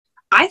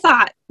I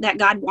thought that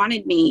God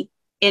wanted me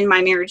in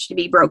my marriage to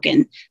be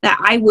broken, that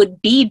I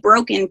would be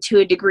broken to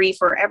a degree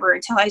forever,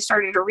 until I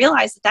started to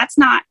realize that that's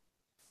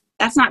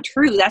not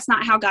true. That's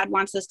not how God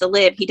wants us to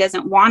live. He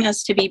doesn't want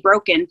us to be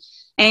broken.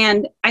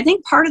 And I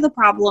think part of the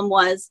problem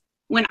was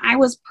when I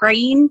was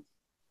praying,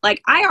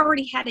 like I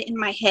already had it in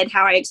my head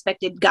how I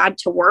expected God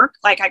to work.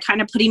 Like I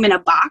kind of put him in a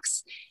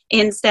box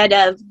instead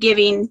of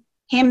giving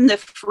him the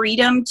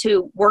freedom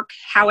to work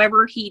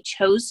however he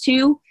chose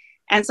to.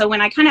 And so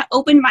when I kind of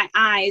opened my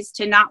eyes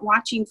to not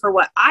watching for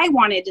what I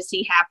wanted to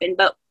see happen,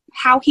 but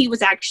how he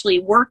was actually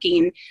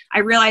working, I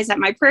realized that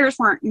my prayers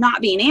weren't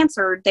not being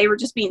answered. They were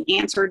just being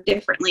answered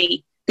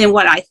differently than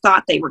what I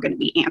thought they were going to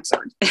be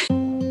answered.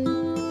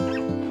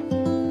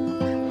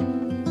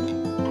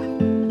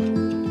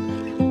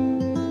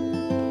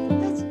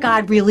 Does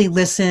God really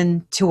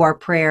listen to our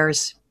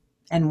prayers,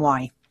 and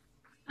why?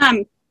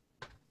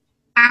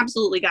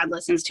 Absolutely, God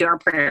listens to our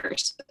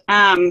prayers.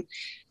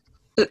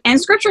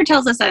 And scripture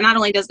tells us that not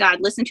only does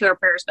God listen to our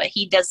prayers, but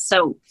he does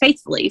so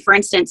faithfully. For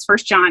instance, 1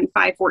 John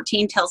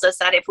 5:14 tells us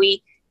that if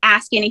we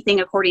ask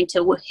anything according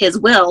to his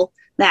will,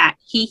 that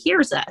he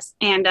hears us.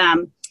 And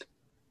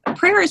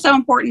prayer is so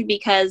important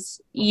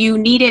because you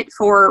need it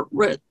for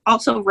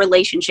also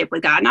relationship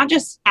with God, not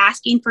just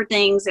asking for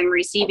things and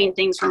receiving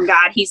things from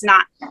God. He's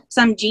not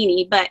some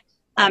genie, but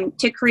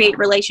to create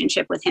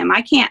relationship with him.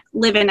 I can't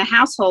live in a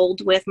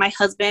household with my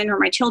husband or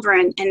my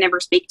children and never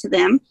speak to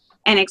them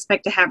and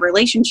expect to have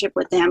relationship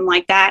with them.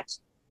 Like that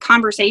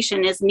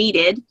conversation is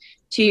needed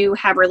to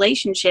have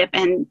relationship,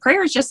 and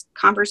prayer is just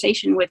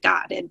conversation with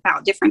God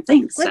about different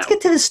things. Let's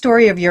get to the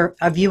story of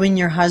you and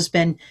your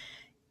husband.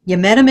 You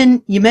met him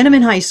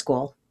in high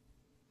school.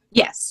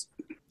 Yes.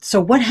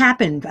 So what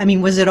happened? I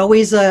mean, was it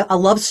always a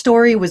love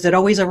story? Was it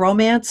always a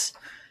romance?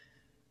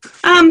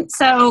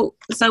 So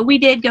we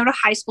did go to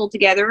high school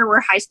together. We're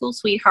high school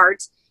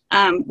sweethearts.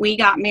 We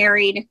got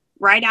married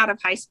right out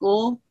of high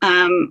school.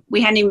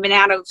 We hadn't even been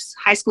out of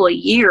high school a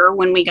year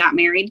when we got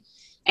married.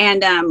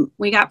 And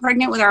we got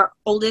pregnant with our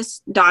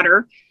oldest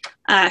daughter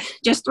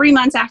just 3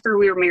 months after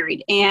we were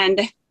married.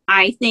 And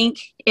I think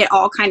it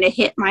all kind of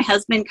hit my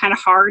husband kind of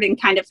hard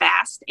and kind of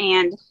fast.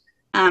 And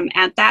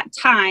at that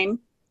time,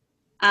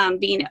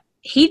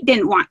 he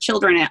didn't want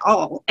children at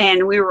all.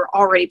 And we were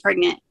already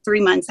pregnant 3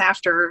 months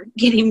after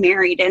getting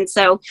married. And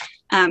so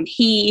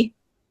he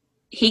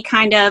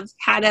kind of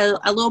had a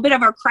little bit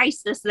of a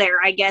crisis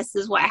there, I guess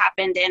is what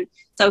happened. And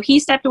so he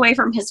stepped away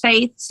from his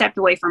faith, stepped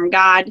away from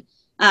God.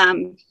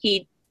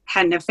 He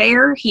had an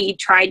affair. He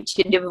tried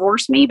to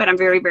divorce me, but I'm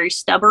very, very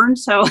stubborn.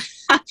 So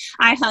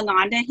I hung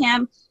on to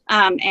him.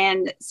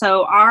 And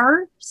so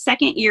our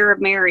second year of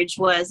marriage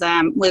was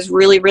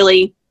really,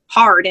 really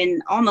hard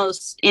and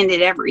almost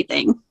ended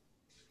everything.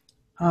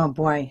 Oh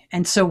boy.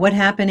 And so what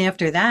happened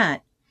after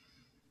that?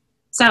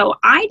 So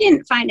I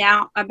didn't find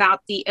out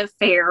about the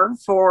affair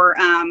for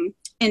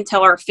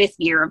until our 5th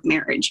year of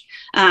marriage.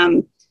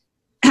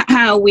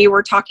 We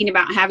were talking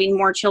about having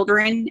more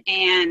children,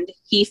 and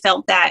he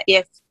felt that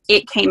if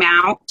it came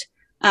out,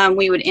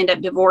 we would end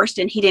up divorced,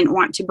 and he didn't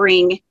want to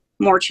bring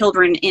more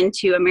children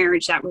into a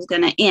marriage that was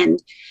going to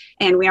end.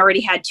 And we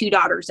already had 2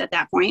 daughters at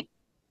that point.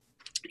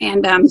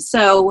 And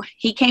so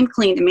he came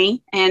clean to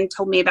me and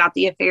told me about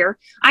the affair.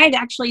 I had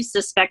actually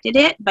suspected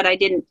it, but I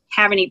didn't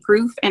have any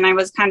proof, and I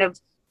was kind of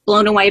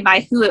blown away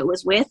by who it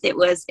was with.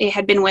 It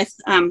had been with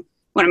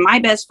one of my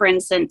best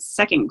friends since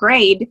 2nd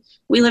grade.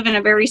 We live in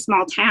a very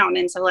small town,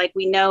 and so like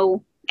we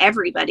know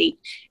everybody.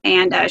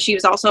 And she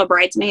was also a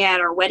bridesmaid at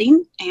our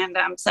wedding, and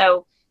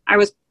so I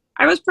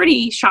was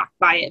pretty shocked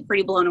by it,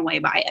 pretty blown away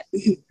by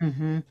it.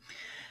 Mm-hmm.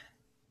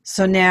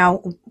 So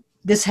now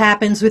this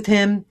happens with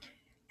him,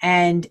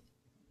 and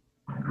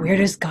where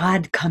does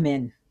God come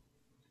in?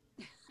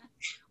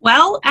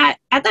 Well, at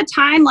the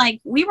time,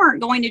 like we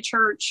weren't going to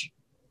church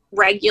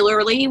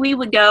regularly. We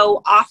would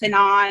go off and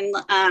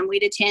on.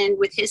 We'd attend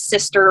with his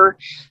sister.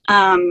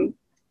 And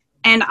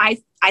I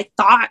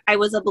thought I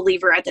was a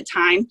believer at the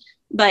time,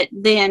 but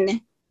then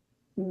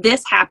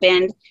this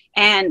happened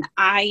and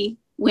I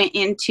went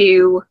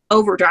into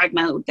overdrive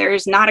mode. There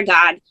is not a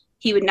God.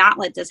 He would not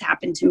let this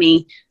happen to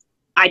me.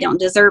 I don't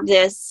deserve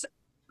this.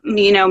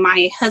 You know,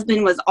 my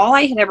husband was all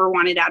I had ever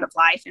wanted out of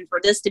life. And for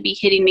this to be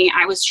hitting me,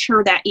 I was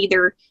sure that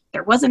either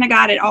there wasn't a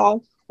God at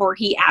all, or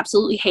he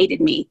absolutely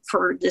hated me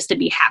for this to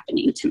be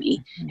happening to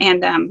me.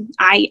 Mm-hmm. And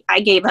I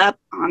gave up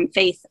on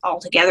faith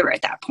altogether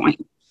at that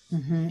point.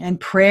 Mm-hmm. And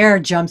prayer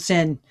jumps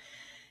in.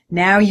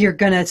 Now you're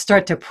going to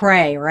start to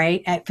pray,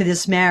 right, for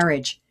this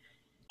marriage.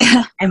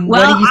 And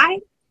well,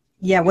 what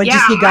did you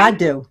see God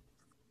do?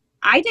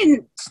 I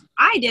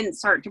didn't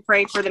start to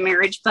pray for the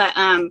marriage, but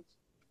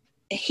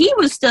he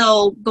was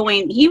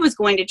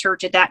going to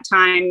church at that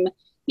time,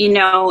 you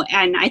know,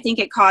 and I think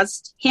it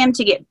caused him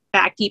to get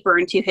back deeper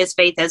into his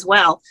faith as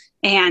well.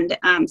 And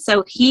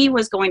so he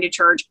was going to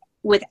church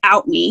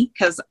without me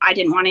because I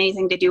didn't want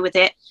anything to do with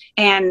it.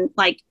 And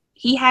like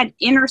he had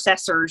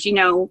intercessors, you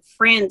know,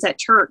 friends at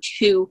church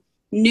who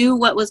knew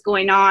what was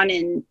going on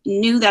and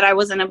knew that I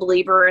wasn't a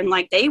believer. And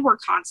like they were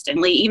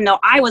constantly, even though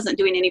I wasn't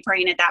doing any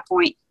praying at that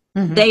point,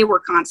 they were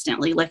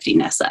constantly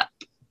lifting us up.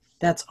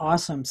 That's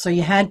awesome. So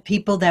you had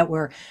people that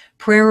were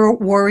prayer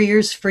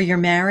warriors for your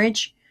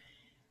marriage?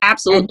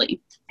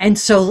 Absolutely. And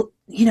so,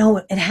 you know,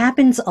 it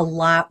happens a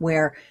lot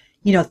where,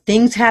 you know,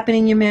 things happen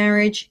in your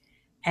marriage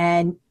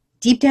and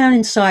deep down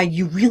inside,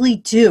 you really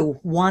do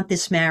want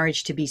this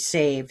marriage to be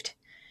saved.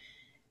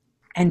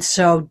 And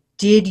so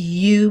did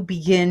you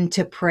begin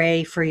to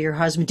pray for your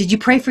husband? Did you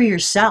pray for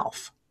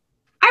yourself?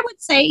 I would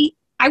say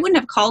I wouldn't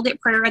have called it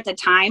prayer at the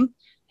time.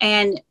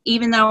 And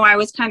even though I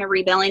was kind of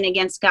rebelling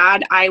against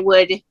God, I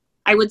would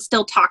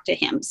still talk to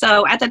him.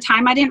 So at the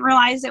time I didn't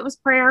realize it was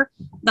prayer,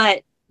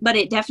 but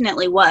it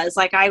definitely was.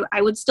 Like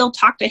I would still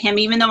talk to him,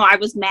 even though I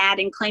was mad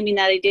and claiming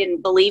that I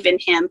didn't believe in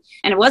him.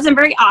 And it wasn't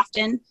very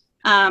often.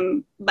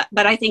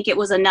 But I think it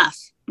was enough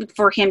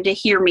for him to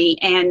hear me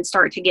and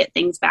start to get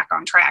things back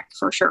on track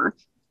for sure.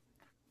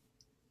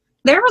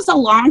 There was a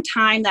long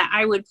time that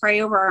I would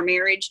pray over our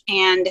marriage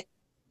and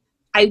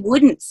I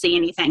wouldn't see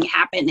anything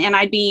happen.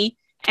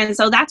 And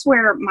so that's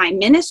where my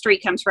ministry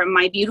comes from.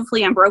 My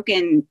Beautifully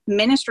Unbroken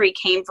ministry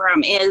came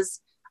from is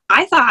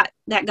I thought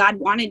that God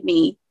wanted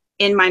me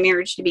in my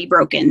marriage to be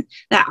broken,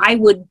 that I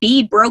would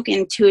be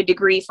broken to a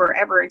degree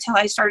forever, until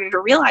I started to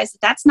realize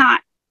that that's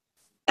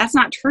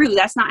not true.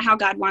 That's not how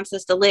God wants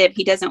us to live.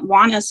 He doesn't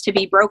want us to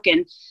be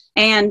broken.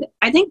 And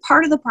I think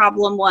part of the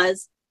problem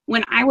was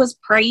when I was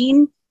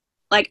praying,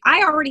 like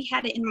I already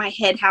had it in my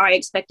head how I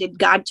expected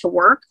God to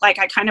work. Like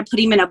I kind of put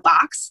him in a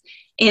box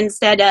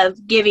instead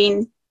of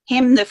giving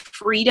him the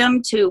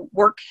freedom to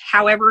work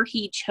however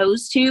he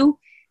chose to.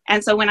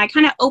 And so when I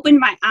kind of opened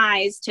my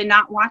eyes to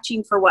not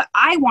watching for what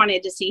I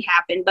wanted to see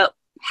happen, but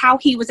how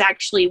he was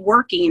actually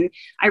working,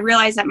 I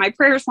realized that my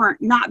prayers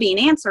weren't not being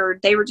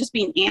answered. They were just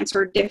being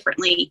answered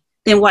differently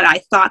than what I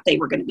thought they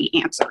were going to be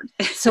answered.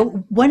 So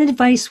what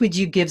advice would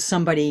you give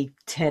somebody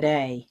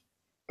today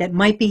that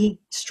might be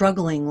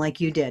struggling like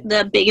you did?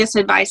 The biggest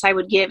advice I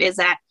would give is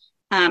that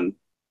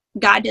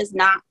God does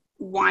not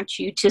want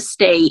you to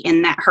stay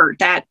in that hurt.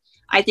 That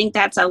I think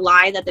that's a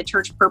lie that the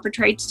church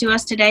perpetrates to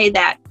us today,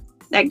 that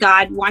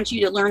God wants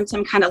you to learn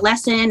some kind of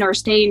lesson or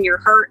stay in your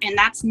hurt. And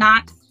that's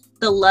not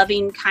the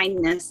loving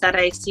kindness that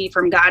I see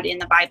from God in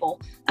the Bible.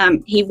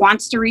 He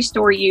wants to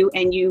restore you,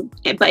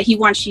 but he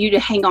wants you to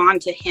hang on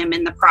to him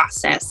in the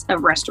process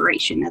of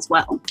restoration as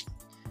well.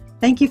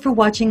 Thank you for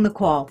watching The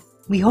Call.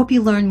 We hope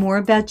you learn more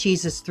about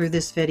Jesus through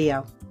this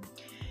video.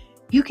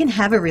 You can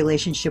have a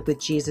relationship with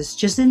Jesus.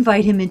 Just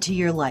invite him into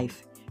your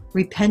life.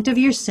 Repent of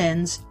your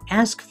sins,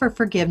 ask for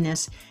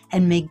forgiveness,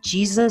 and make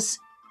Jesus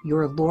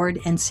your Lord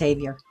and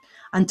Savior.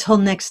 Until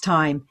next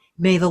time,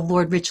 may the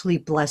Lord richly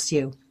bless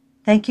you.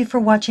 Thank you for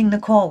watching The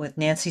Call with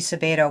Nancy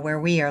Sabato, where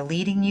we are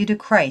leading you to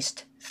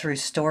Christ through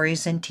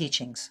stories and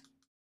teachings.